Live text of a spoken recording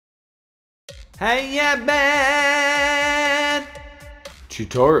Hey, yeah, man!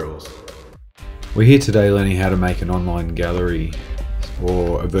 Tutorials. We're here today learning how to make an online gallery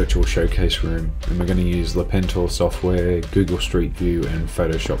or a virtual showcase room, and we're going to use Lepentor software, Google Street View and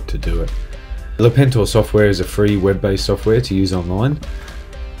Photoshop to do it. Lepentor software is a free web-based software to use online.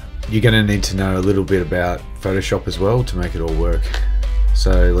 You're going to need to know a little bit about Photoshop as well to make it all work.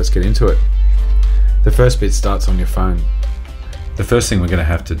 So let's get into it. The first bit starts on your phone. The first thing we're going to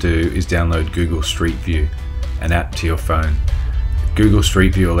have to do is download Google Street View, an app to your phone. Google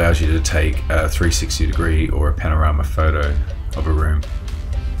Street View allows you to take a 360 degree or a panorama photo of a room.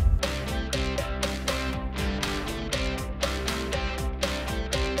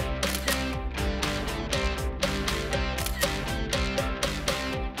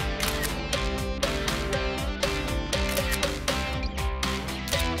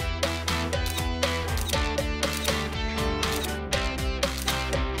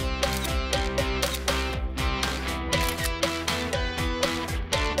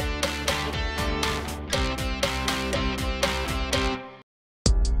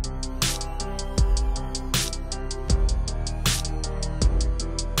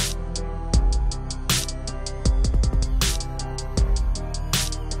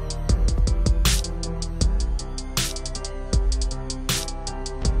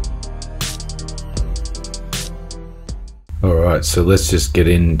 Alright, so let's just get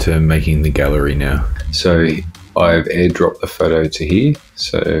into making the gallery now. So I've airdropped the photo to here.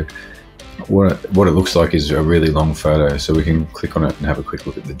 So what it looks like is a really long photo. So we can click on it and have a quick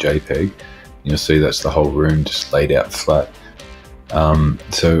look at the JPEG. You'll see that's the whole room just laid out flat.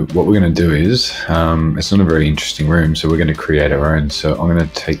 So what we're going to do is, it's not a very interesting room, so we're going to create our own. So I'm going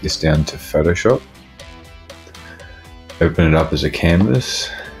to take this down to Photoshop, open it up as a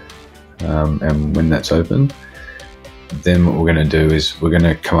canvas, and when that's open, then what we're going to do is we're going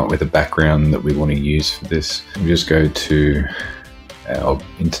to come up with a background that we want to use for this. We just go to our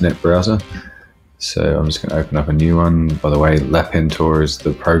internet browser. So I'm just going to open up a new one. By the way, Lepentor is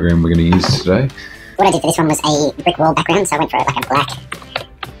the program we're going to use today. What I did for this one was a brick wall background, so I went for like a black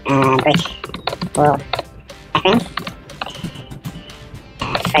brick wall background.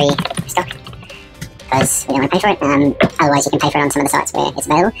 Free stock, because we don't want to pay for it. Otherwise you can pay for it on some of the sites where it's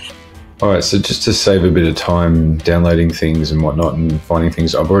available. Alright, so just to save a bit of time downloading things and whatnot and finding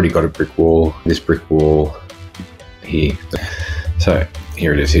things, I've already got a brick wall, this brick wall here. So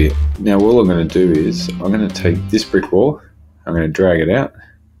here it is here. Now all I'm going to do is I'm going to take this brick wall, I'm going to drag it out.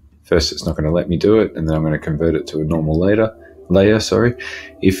 First it's not going to let me do it, and then I'm going to convert it to a normal layer.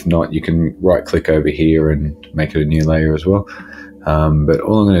 If not, you can right click over here and make it a new layer as well. But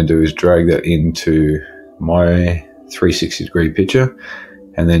all I'm going to do is drag that into my 360 degree picture.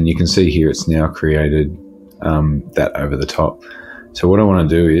 And then you can see here it's now created that over the top. So what I want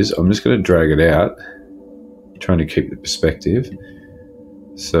to do is I'm just going to drag it out, trying to keep the perspective.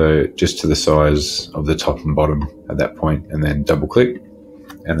 So just to the size of the top and bottom at that point, and then double click,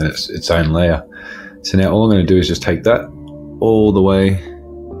 and then it's its own layer. So now all I'm going to do is just take that all the way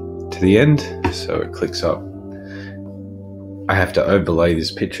to the end, so it clicks up. I have to overlay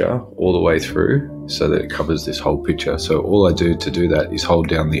this picture all the way through so that it covers this whole picture. So all I do to do that is hold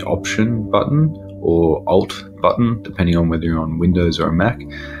down the Option button or Alt button, depending on whether you're on Windows or a Mac.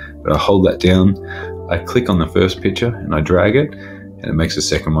 But I hold that down, I click on the first picture and I drag it, and it makes a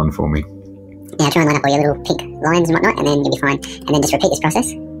second one for me. Yeah, try and line up all your little pink lines and whatnot, and then you'll be fine. And then just repeat this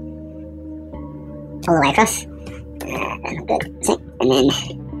process all the way across. Good. So, and then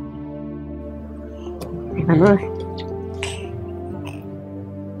one more.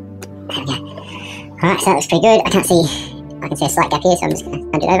 There we go. Alright, so that looks pretty good. I can see a slight gap here, so I'm just going to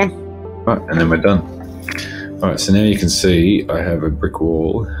undo it over. Right, and then we're done. Alright, so now you can see I have a brick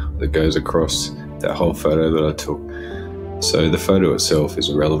wall that goes across that whole photo that I took. So the photo itself is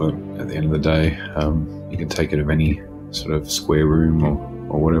irrelevant at the end of the day. You can take it of any sort of square room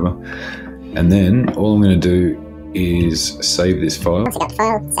or whatever. And then all I'm going to do is save this file. Once you got the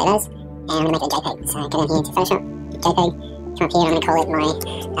file, save as, and I'm going to make it a JPEG. So go down here to Photoshop, JPEG, come up here, and I'm going to call it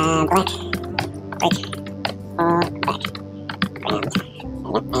my black brick or background.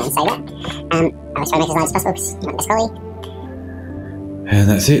 And save that. I was trying to make it as large as possible because you want the quality. And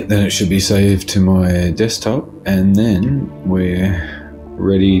that's it. Then it should be saved to my desktop, and then we're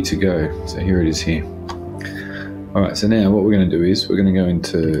ready to go. So here it is here. Alright, so now what we're going to do is we're going to go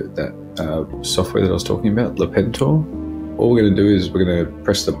into that software that I was talking about, Lepentor. All we're going to do is we're going to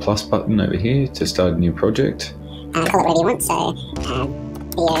press the plus button over here to start a new project. Call it whatever you want, so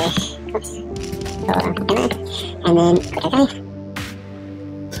video, oops, and then click OK.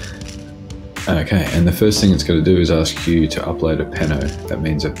 Okay, and the first thing it's going to do is ask you to upload a pano. That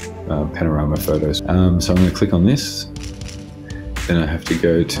means a panorama photos. So I'm going to click on this. Then I have to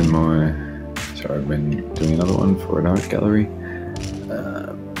go to my, sorry, I've been doing another one for an art gallery.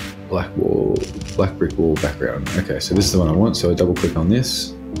 Black brick wall background. Okay, so this is the one I want, so I double click on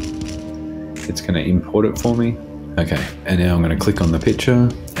this. It's going to import it for me. Okay, and now I'm going to click on the picture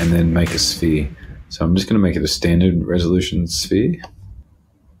and then make a sphere. So I'm just going to make it a standard resolution sphere.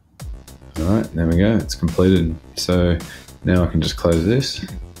 All right, there we go, it's completed. So now I can just close this.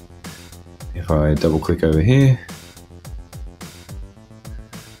 If I double click over here,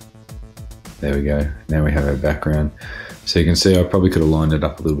 there we go, now we have our background. So you can see I probably could have lined it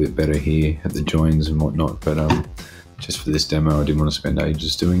up a little bit better here at the joins and whatnot, but just for this demo I didn't want to spend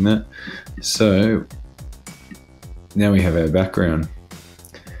ages doing that. So now we have our background.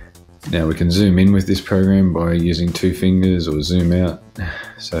 Now we can zoom in with this program by using 2 fingers or zoom out.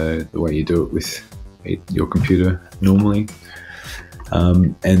 So the way you do it with your computer normally.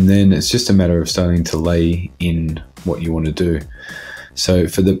 And then it's just a matter of starting to lay in what you want to do. So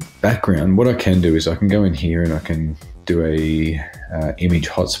for the background, what I can do is I can go in here and I can do a image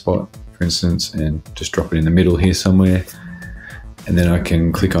hotspot, for instance, and just drop it in the middle here somewhere. And then I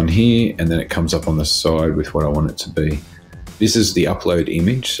can click on here and then it comes up on the side with what I want it to be. This is the upload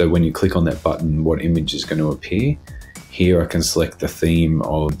image. So when you click on that button, what image is going to appear? Here I can select the theme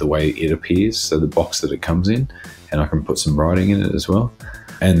of the way it appears, so the box that it comes in, and I can put some writing in it as well.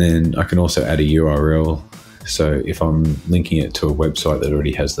 And then I can also add a URL. So if I'm linking it to a website that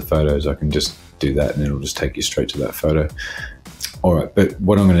already has the photos, I can just do that and it'll just take you straight to that photo. All right, but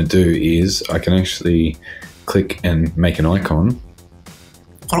what I'm going to do is I can actually click and make an icon.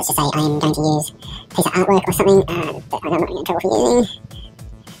 So let's just say I'm going to use a piece of artwork or something that I'm not in trouble for using.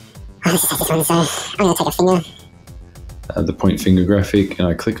 Let's just take this one, so I'm going to take a finger. The point finger graphic, and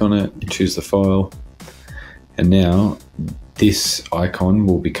I click on it, choose the file, and now this icon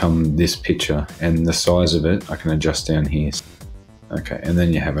will become this picture, and the size of it I can adjust down here. Okay, and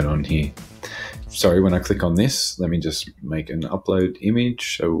then you have it on here. Sorry, when I click on this, let me just make an upload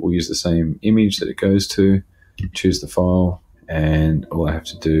image. So we'll use the same image that it goes to, choose the file, and all I have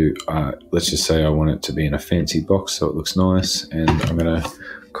to do, let's just say I want it to be in a fancy box so it looks nice, and I'm going to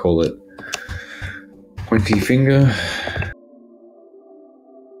call it pointy finger.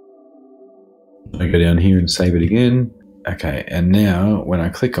 I go down here and save it again. Okay, and now when I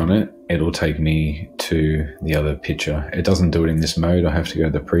click on it, it'll take me to the other picture. It doesn't do it in this mode. I have to go to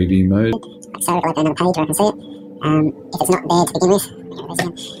the preview mode. So if I go another page where I can see it, if it's not there to begin with,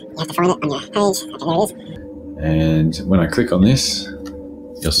 you have to find it on your page. Okay, there it is. And when I click on this,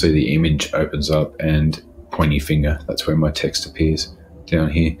 you'll see the image opens up and pointy finger. That's where my text appears down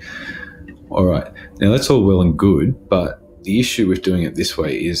here. All right, now that's all well and good, but the issue with doing it this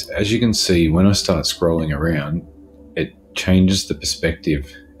way is, as you can see, when I start scrolling around, it changes the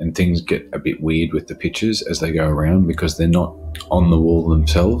perspective and things get a bit weird with the pictures as they go around because they're not on the wall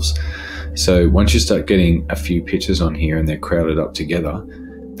themselves. So once you start getting a few pictures on here and they're crowded up together,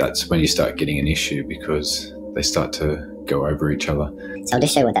 that's when you start getting an issue because they start to go over each other. So I'll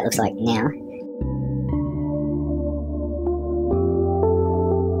just show you what that looks like now.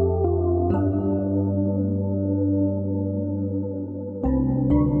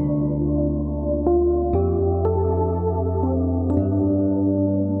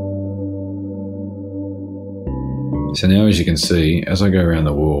 So now, as you can see, as I go around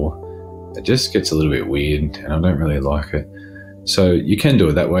the wall, it just gets a little bit weird and I don't really like it. So you can do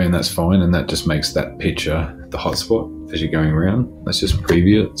it that way and that's fine, and that just makes that picture the hotspot as you're going around. Let's just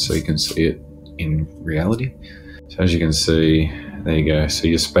preview it so you can see it in reality. So as you can see, there you go. So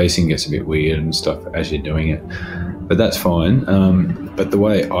your spacing gets a bit weird and stuff as you're doing it, but that's fine. But the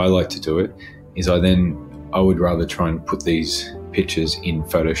way I like to do it is I would rather try and put these pictures in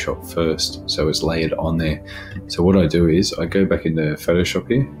Photoshop first, so it's layered on there. So what I do is I go back into Photoshop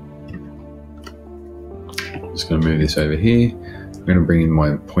here. I'm just going to move this over here. I'm going to bring in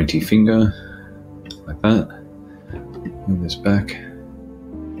my pointy finger like that. Move this back.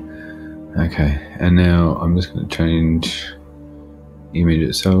 Okay, and now I'm just going to change the image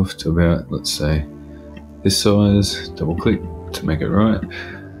itself to about, let's say, this size. Double click to make it right.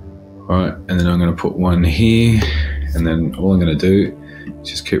 All right, and then I'm going to put one here. And then all I'm going to do is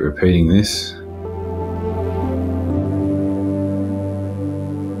just keep repeating this.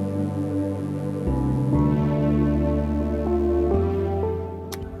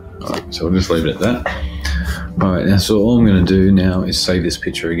 Alright, so I'll just leave it at that. Alright, now so all I'm going to do now is save this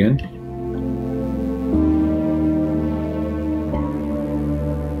picture again.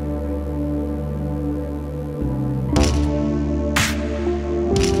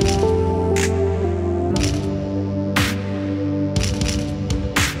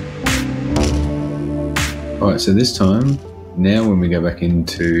 Alright, so this time, now when we go back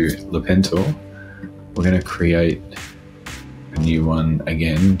into Lepentor, we're going to create a new one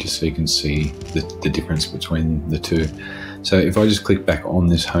again, just so you can see the difference between the two. So if I just click back on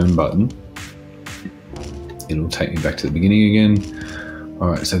this home button, it'll take me back to the beginning again.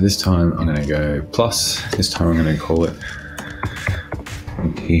 Alright, so this time I'm going to go plus. This time I'm going to call it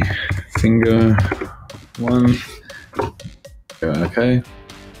finger 1. Go OK.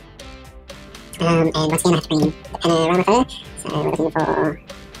 And once again I have to bring the panorama photo, so we're looking for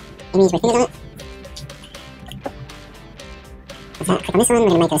image with fingers on it. So click on this one, we're going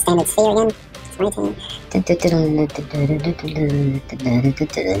to make it a standard sphere again. Just waiting.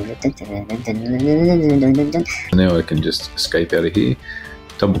 Now I can just escape out of here,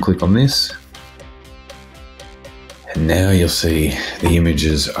 double click on this, and now you'll see the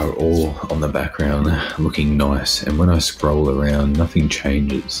images are all on the background looking nice, and when I scroll around nothing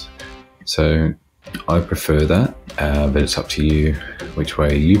changes. So I prefer that, but it's up to you which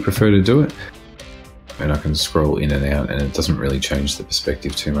way you prefer to do it. And I can scroll in and out and it doesn't really change the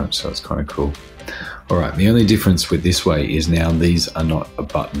perspective too much, so it's kind of cool. Alright, the only difference with this way is now these are not a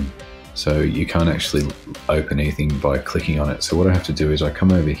button, so you can't actually open anything by clicking on it. So what I have to do is I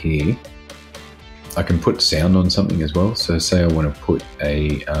come over here, I can put sound on something as well. So say I want to put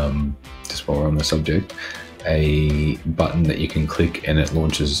a, just while we're on the subject, a button that you can click and it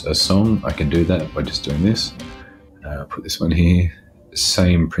launches a song. I can do that by just doing this. Put this one here.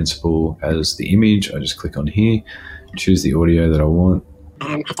 Same principle as the image. I just click on here, choose the audio that I want. I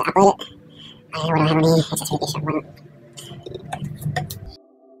have to upload it. What do I have on here? It's just really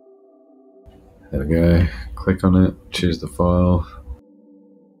There we go. Click on it, choose the file.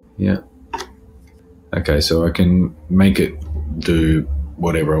 Yeah. Okay, so I can make it do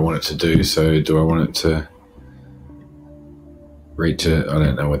whatever I want it to do. So do I want it to reach I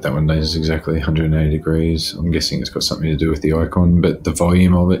don't know what that one does exactly, 180 degrees. I'm guessing it's got something to do with the icon, but the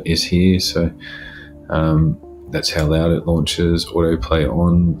volume of it is here. So that's how loud it launches, autoplay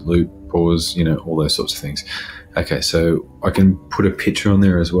on, loop, pause, you know, all those sorts of things. Okay, so I can put a picture on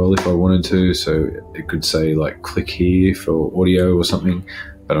there as well if I wanted to. So it could say like click here for audio or something,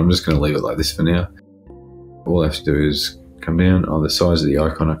 but I'm just going to leave it like this for now. All I have to do is come down. Oh, the size of the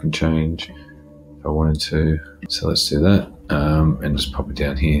icon I can change if I wanted to. So let's do that. And just pop it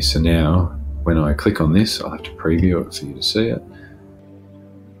down here. So now when I click on this, I'll have to preview it for you to see it.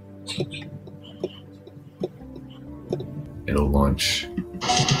 It'll launch.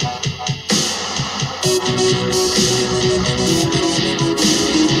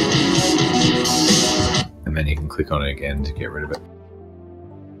 And then you can click on it again to get rid of it.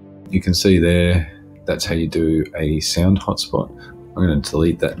 You can see there, that's how you do a sound hotspot. I'm going to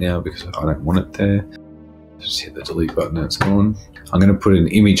delete that now because I don't want it there. Just hit the delete button and it's gone. I'm going to put an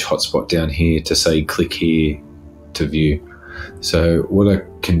image hotspot down here to say click here to view. So what I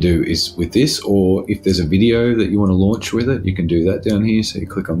can do is with this, or if there's a video that you want to launch with it, you can do that down here. So you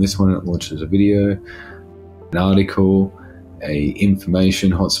click on this one, it launches a video, an article, a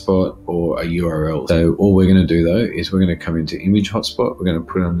information hotspot, or a URL. So all we're going to do though is we're going to come into image hotspot. We're going to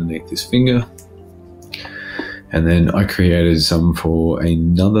put it underneath this finger. And then I created some for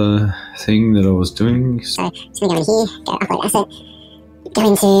another thing that I was doing. So just going to go in here, go upload asset, go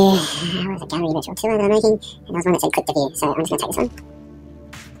into, what is it, gallery virtual tour that I'm making, and there was one that said click to view. So I'm just going to take this one,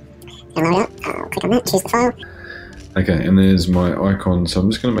 and load it up, I'll click on that, choose the file. Okay, and there's my icon, so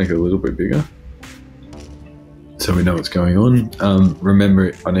I'm just going to make it a little bit bigger so we know what's going on.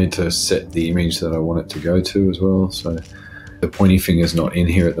 Remember, I need to set the image that I want it to go to as well. So the pointy finger's not in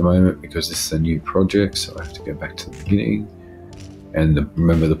here at the moment because this is a new project, so I have to go back to the beginning. And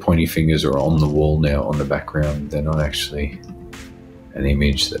remember, the pointy fingers are on the wall now on the background. They're not actually an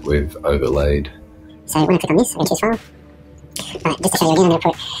image that we've overlaid. So when I click on this, I'm going to choose file. Right, just to show you again, I'm going to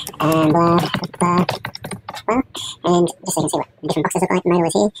put blah, and just so you can see what the different boxes look like. The modal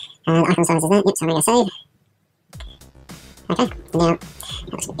is here, and icon size is that. Yep, so I'm going to save. Okay, now, that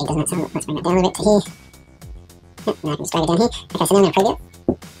looks a bit big, doesn't it? So let's bring that down a little bit to here. Yep, now I can just drag it down here. Okay, so now I'm going to preview it.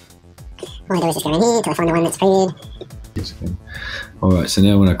 All I do is just go in here until I find the one that's previewed. Alright, so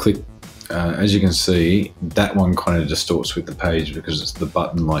now when I click, as you can see, that one kind of distorts with the page because it's the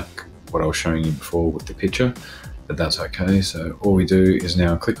button like what I was showing you before with the picture, but that's okay. So all we do is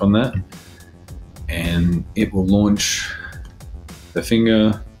now click on that and it will launch the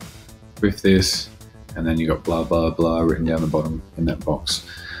finger with this, and then you got blah blah blah written down the bottom in that box.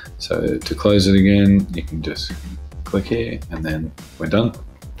 So to close it again, you can just click here and then we're done.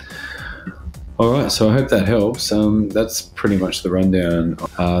 Alright, so I hope that helps. That's pretty much the rundown.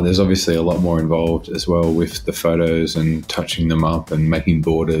 There's obviously a lot more involved as well with the photos and touching them up and making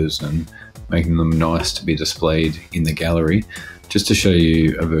borders and making them nice to be displayed in the gallery. Just to show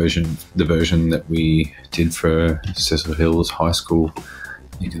you the version that we did for Cecil Hills High School,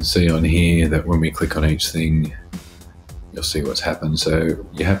 you can see on here that when we click on each thing, you'll see what's happened. So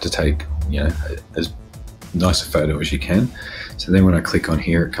you have to take, as nice a photo as you can. So then when I click on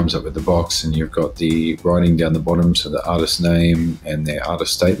here, it comes up with the box, and you've got the writing down the bottom, so the artist's name and their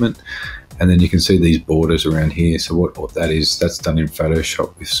artist statement. And then you can see these borders around here. So what that is, that's done in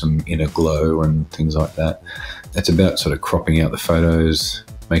Photoshop with some inner glow and things like that. That's about sort of cropping out the photos,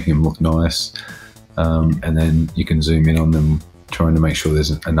 making them look nice. And then you can zoom in on them, trying to make sure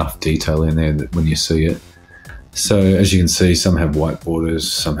there's enough detail in there that when you see it. So as you can see, some have white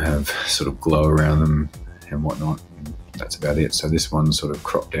borders, some have sort of glow around them and whatnot. That's about it. So this one's sort of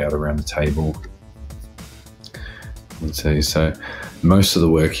cropped out around the table. Let's see. So most of the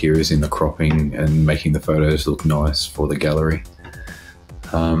work here is in the cropping and making the photos look nice for the gallery.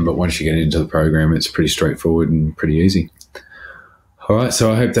 But once you get into the program, it's pretty straightforward and pretty easy. All right,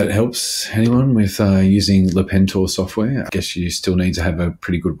 so I hope that helps anyone with using Lepentor software. I guess you still need to have a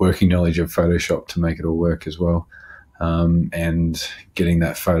pretty good working knowledge of Photoshop to make it all work as well. And getting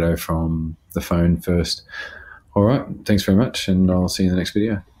that photo from the phone first. All right, thanks very much, and I'll see you in the next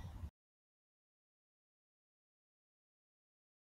video.